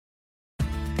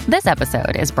This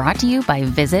episode is brought to you by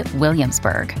Visit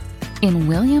Williamsburg. In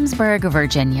Williamsburg,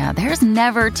 Virginia, there's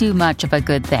never too much of a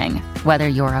good thing. Whether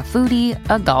you're a foodie,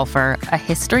 a golfer, a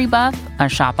history buff, a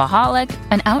shopaholic,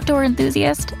 an outdoor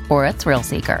enthusiast, or a thrill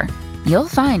seeker, you'll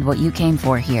find what you came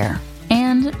for here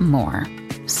and more.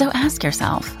 So ask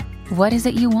yourself, what is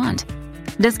it you want?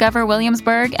 Discover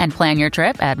Williamsburg and plan your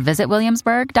trip at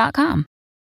visitwilliamsburg.com.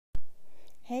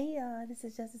 Hey y'all, this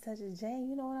is Just a Touch of Jane.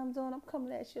 You know what I'm doing? I'm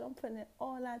coming at you. I'm putting it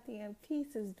all out there in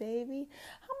pieces, baby.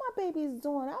 How my baby's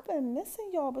doing? I've been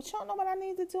missing y'all, but y'all know what I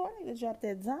need to do? I need to drop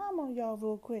that dime on y'all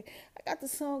real quick. I got the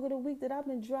song of the week that I've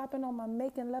been dropping on my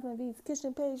Making Love and V's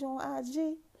kitchen page on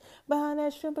IG. Behind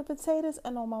that shrimp and potatoes,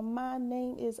 and on my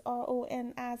name is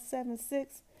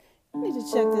RONI76. You need to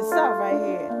check this out right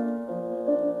here.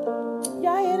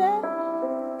 Y'all hear that?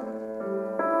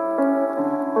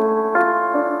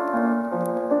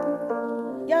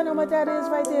 Y'all know what that is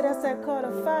right there? That's that Carter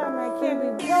 5, man. Can't be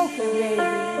broken, baby.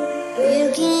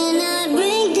 You cannot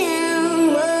break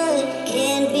down what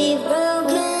can't be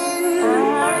broken.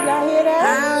 Y'all hear that?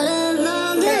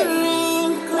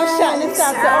 I'm shouting this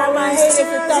out to all my haters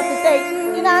that thought that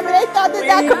they thought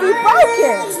that could be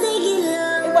broken.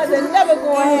 It wasn't never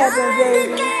going to happen,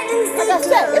 baby. Like I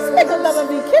said, it's Making Love and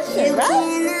Be Kitchen,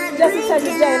 right? Just a touch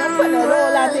of Jane. I'm putting it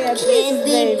all out there in pieces,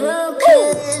 baby.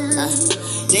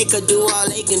 They could do all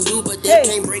they can do, but they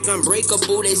can't break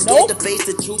unbreakable. They scared to face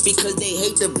the truth because they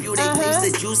hate the view. They taste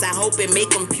the juice. I hope it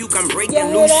make them puke. I'm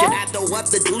breaking loose. Should I throw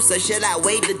up the deuce or should I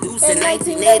wave the deuce? In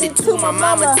 1982, my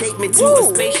mama take me to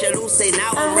a space shuttle. Say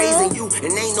now I'm raising you,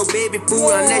 and ain't no baby fool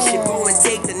unless you go and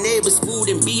take the neighbor's food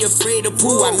and be afraid of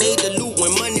poo. I made the loot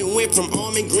when money went from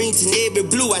almond green to navy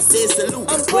blue. I said salute.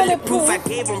 Bulletproof. I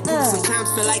gave them proof.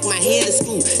 Sometimes feel like my head is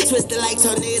screwed. Twisted like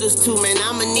tornadoes too, man.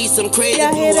 I'ma need some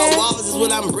credit. Through her walls is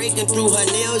what I'm breaking through. Her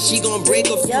nails, she gon' break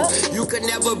a few. You could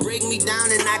never break me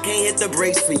down, and I can't hit the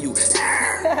brakes for you. Like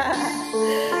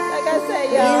I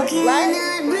said, y'all, right?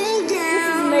 This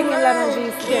is Making Love and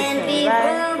Be's kitchen,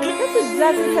 right? This is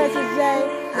Just a Touch of Jay.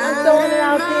 I'm throwing it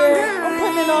out there. I'm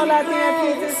putting it all out there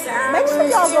in pieces. Make sure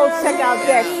y'all go check out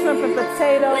that shrimp and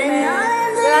potato, man,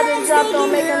 that I just dropped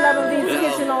on Making Love and Be's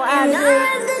kitchen on IG.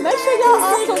 Make sure y'all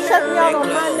also check me out on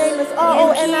My Name is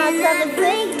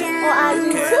RONI76 on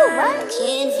IG too, right?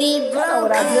 You know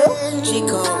what I do.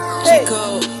 Chico,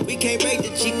 we can't break the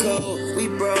Chico. We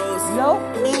bros. Nope.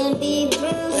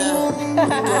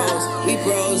 We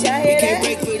bros. We can't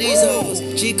break for these hoes.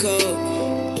 Chico.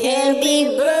 Can't be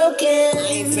broken.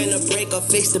 I ain't finna break or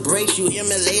fix the brakes. You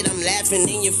emulate, I'm laughing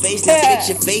in your face. Now fix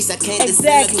your face. I can't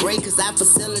disintegrate cause I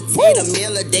facilitate a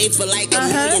meal a day for like a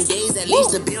million days. At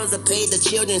least the bills are paid, the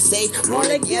children safe.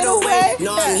 Wanna get away?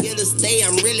 No, I'm here to stay.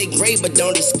 I'm really great, but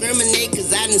don't discriminate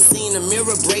cause I done seen a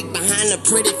mirror break behind a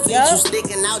pretty face. You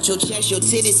sticking out your chest, your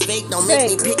titties fake. Don't make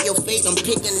me pick your fate. I'm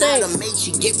picking out a mate. She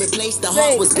get replaced. The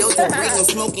heart was built to break. I'm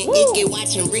smoking icky,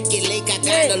 watching Ricky Lake. I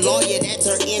got a lawyer that's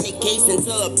her any case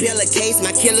until a pillowcase.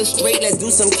 My killer straight. Let's do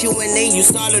some Q&A. You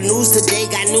saw the news today.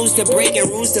 Got news to break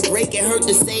and rules to break. It hurt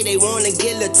to say they wanna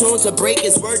get the tunes to break.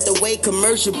 It's worth the wait.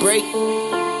 Commercial break.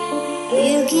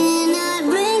 You cannot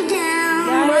break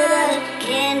down what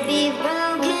can't be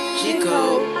broken.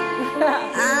 Chico.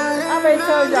 I already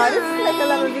told y'all, this is Making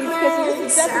Love and Be's kitchen. This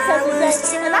is Just a Touch of Jay.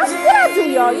 And that's what I do,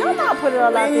 y'all. Y'all know I put it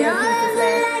all out there in pieces,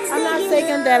 man. I'm not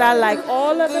saying that I like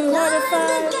all of the Carter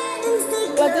 5.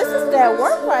 But this is that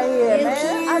work right here,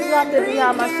 man. I dropped it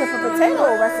behind my shrimp and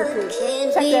potato recipe.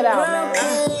 Check that out,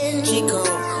 man. Chico,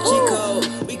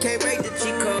 we can't break the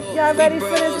Chico. Y'all ready for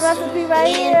this recipe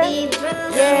right here?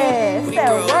 Yeah, it's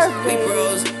that work, baby.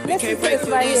 Listen to this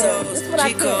right here. This is what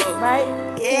I cook, right?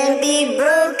 Can't be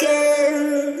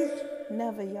broken.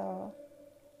 Never, y'all.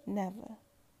 Never.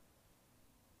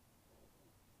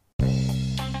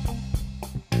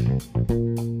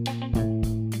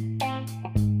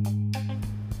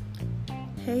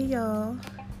 Hey y'all,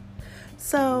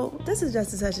 so this is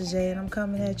Just a Touch of Jay and I'm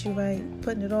coming at you, right,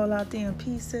 putting it all out there in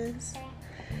pieces.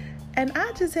 And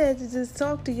I just had to just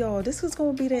talk to y'all. This was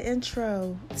going to be the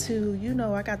intro to,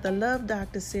 I got the Love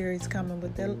Doctor series coming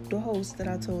with the host that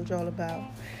I told y'all about.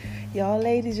 Y'all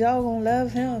ladies, y'all gonna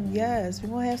love him. Yes, we're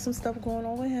going to have some stuff going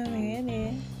on with him here and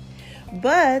there.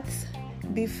 But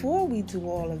before we do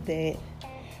all of that,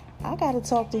 I got to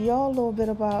talk to y'all a little bit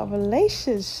about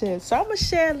relationships. So I'm going to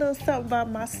share a little something about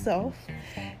myself,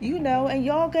 and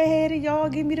y'all go ahead and y'all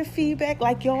give me the feedback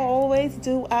like y'all always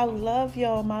do. I love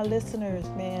y'all, my listeners,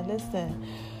 man. Listen,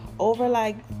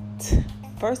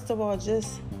 first of all,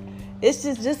 it's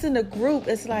just in the group,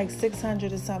 it's like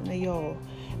 600 or something of y'all.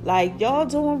 Like, y'all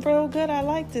doing real good. I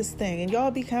like this thing. And y'all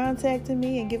be contacting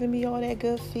me and giving me all that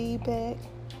good feedback.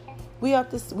 We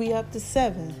up to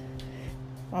 7.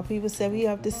 My people said we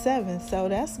up to 7, so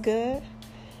that's good.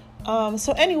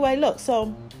 So anyway, look,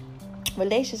 so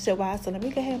relationship wise, so let me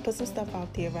go ahead and put some stuff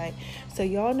out there, right? So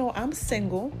y'all know I'm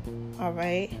single, all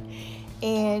right?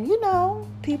 And you know,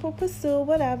 people pursue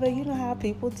whatever, you know how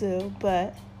people do,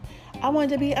 but I wanted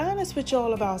to be honest with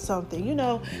y'all about something. You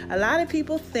know, a lot of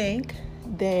people think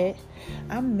that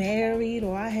I'm married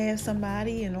or I have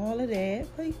somebody and all of that,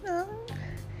 but you know,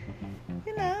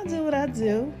 I do what I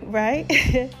do, right?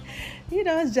 You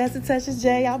know, it's Just a Touch of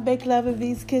J. I bake love in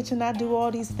V's Kitchen. I do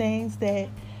all these things that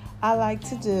I like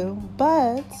to do,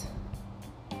 but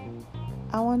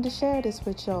I wanted to share this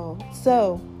with y'all.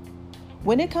 So,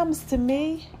 when it comes to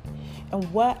me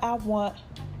and what I want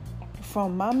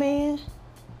from my man,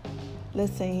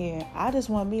 listen here, I just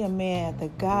want me a man after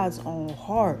God's own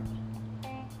heart.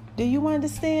 Do you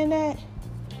understand that?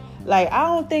 Like, I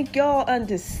don't think y'all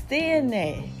understand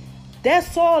that.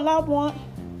 That's all I want.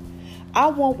 I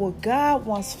want what God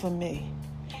wants for me.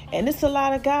 And it's a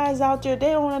lot of guys out there,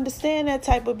 they don't understand that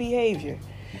type of behavior.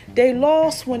 They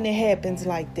lost when it happens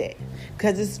like that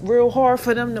because it's real hard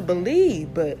for them to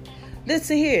believe. But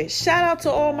listen here, shout out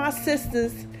to all my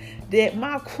sisters, that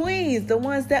my queens, the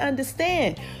ones that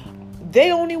understand.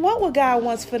 They only want what God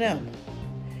wants for them.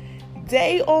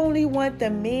 They only want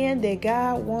the man that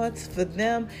God wants for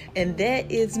them, and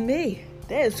that is me.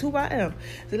 That is who I am.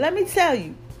 So let me tell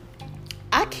you,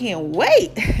 I can't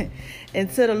wait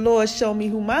until the Lord show me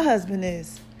who my husband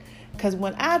is. Because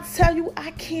when I tell you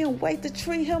I can't wait to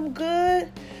treat him good,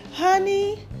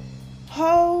 honey,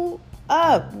 hold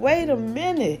up. Wait a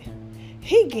minute.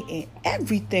 He getting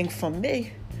everything from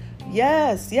me.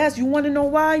 Yes. You want to know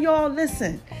why, y'all?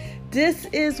 Listen, this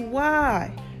is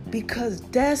why. Because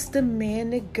that's the man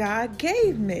that God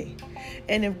gave me.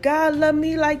 And if God loved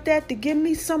me like that, to give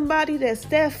me somebody that's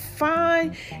that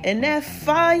fine and that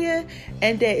fire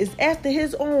and that is after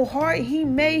his own heart, he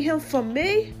made him for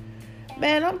me,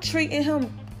 man, I'm treating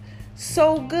him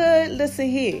so good. Listen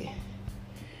here.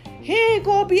 He ain't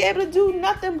going to be able to do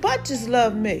nothing but just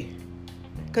love me.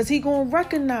 Because he going to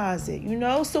recognize it, you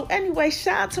know. So anyway,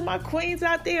 shout out to my queens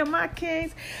out there and my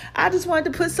kings. I just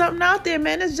wanted to put something out there,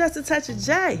 man. It's Just a Touch of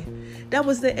J. That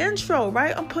was the intro,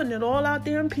 right? I'm putting it all out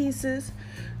there in pieces.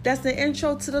 That's the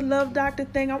intro to the Love Doctor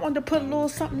thing. I wanted to put a little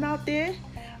something out there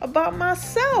about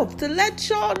myself to let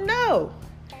y'all know.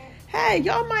 Hey,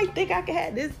 y'all might think I can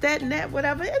have this, that, and that,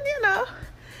 whatever. And you know,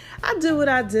 I do what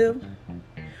I do.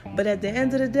 But at the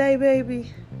end of the day,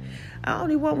 baby, I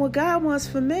only want what God wants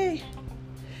for me.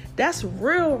 That's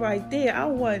real right there. I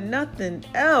want nothing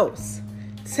else.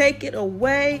 Take it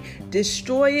away,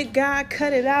 destroy it, God,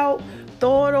 cut it out,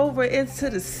 throw it over into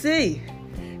the sea.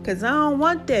 Because I don't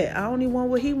want that. I only want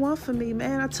what he wants for me,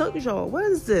 man. I told y'all, what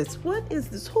is this? What is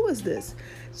this? Who is this?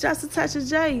 Just a Touch of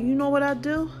J. You know what I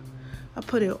do? I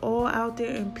put it all out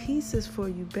there in pieces for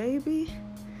you, baby.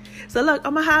 So look,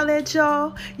 I'm going to holler at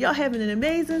y'all. Y'all having an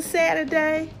amazing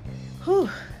Saturday. Whew.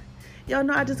 Y'all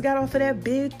know I just got off of that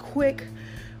big, quick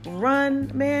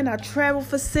run, man. I traveled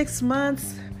for 6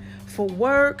 months for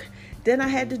work. Then I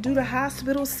had to do the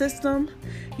hospital system.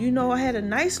 You know, I had a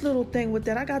nice little thing with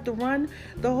that. I got to run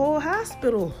the whole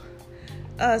hospital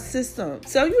system.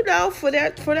 So, you know, for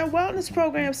that wellness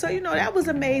program. So, you know, that was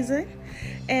amazing.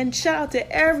 And shout out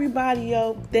to everybody,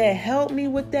 yo, that helped me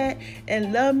with that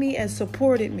and loved me and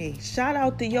supported me. Shout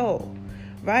out to y'all,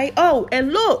 right? Oh,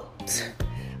 and look,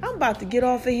 I'm about to get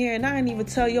off of here and I didn't even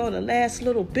tell y'all the last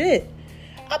little bit.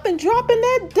 I've been dropping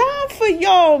that down for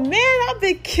y'all, man. I've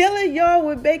been killing y'all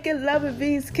with Baking Love in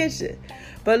V's Kitchen.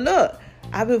 But look,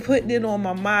 I've been putting it on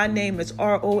my name is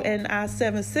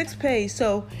RONI76 page.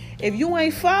 So if you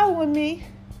ain't following me,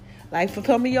 like for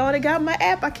some of y'all that got my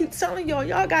app, I keep telling y'all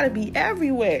got to be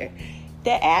everywhere.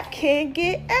 The app can't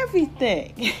get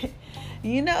everything.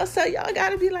 You know, so y'all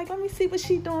got to be like, let me see what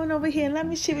she doing over here. And let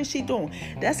me see what she doing.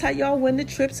 That's how y'all win the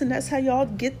trips and that's how y'all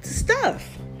get the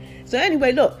stuff. So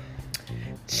anyway, look.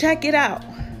 Check it out.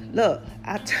 Look,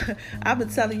 I've been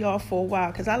telling y'all for a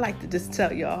while because I like to just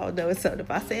tell y'all, know it's something. If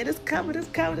I say it's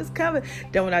coming.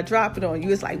 Then when I drop it on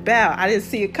you, it's like, bow, I didn't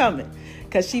see it coming.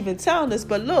 Because she been telling us.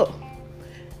 But look,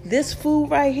 this food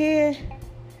right here,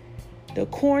 the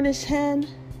Cornish hen,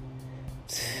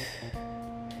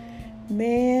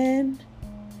 man,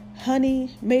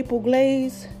 honey, maple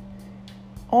glaze,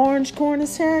 orange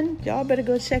Cornish hen. Y'all better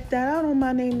go check that out on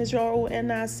my name is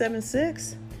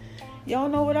RONI76. Y'all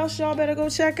know what else y'all better go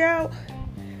check out?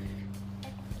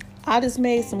 I just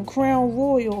made some Crown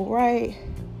Royal, right?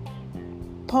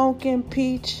 Pumpkin,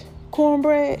 peach,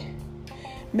 cornbread.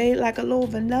 Made like a little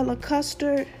vanilla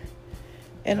custard.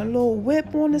 And a little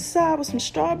whip on the side with some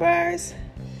strawberries.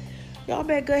 Y'all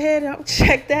better go ahead and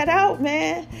check that out,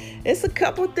 man. It's a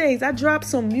couple things. I dropped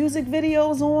some music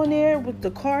videos on there with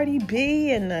the Cardi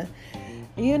B and the,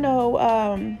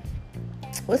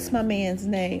 what's my man's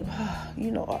name?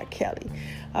 R. Kelly.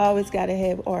 I always got to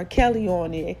have R. Kelly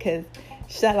on there because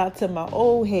shout out to my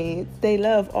old heads. They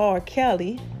love R.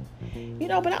 Kelly.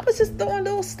 But I was just throwing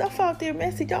little stuff out there,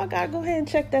 man. So y'all got to go ahead and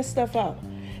check that stuff out.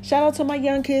 Shout out to my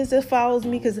young kids that follows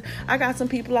me because I got some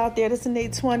people out there that's in their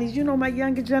 20s. My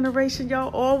younger generation, y'all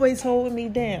always holding me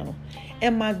down.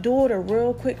 And my daughter,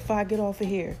 real quick before I get off of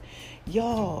here.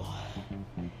 Y'all,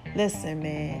 listen,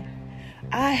 man.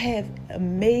 I have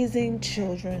amazing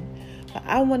children. But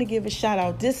I want to give a shout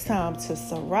out this time to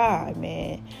Sarai,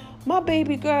 man. My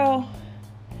baby girl.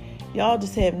 Y'all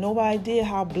just have no idea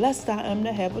how blessed I am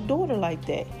to have a daughter like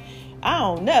that. I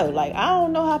don't know. I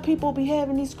don't know how people be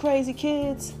having these crazy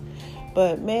kids.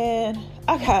 But, man,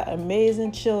 I got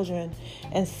amazing children.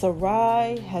 And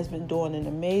Sarai has been doing an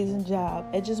amazing job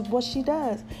at just what she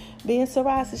does. Being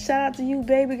Sarai, so shout out to you,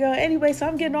 baby girl. Anyway, so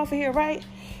I'm getting off of here, right?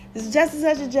 This is Justice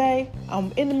Hutcher J.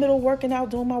 I'm in the middle working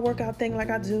out, doing my workout thing like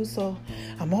I do. So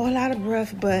I'm all out of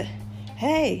breath. But,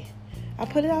 hey, I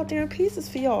put it out there in pieces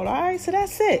for y'all. All right, so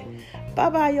that's it.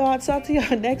 Bye-bye, y'all. Talk to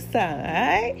y'all next time. All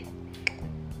right?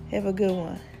 Have a good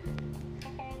one.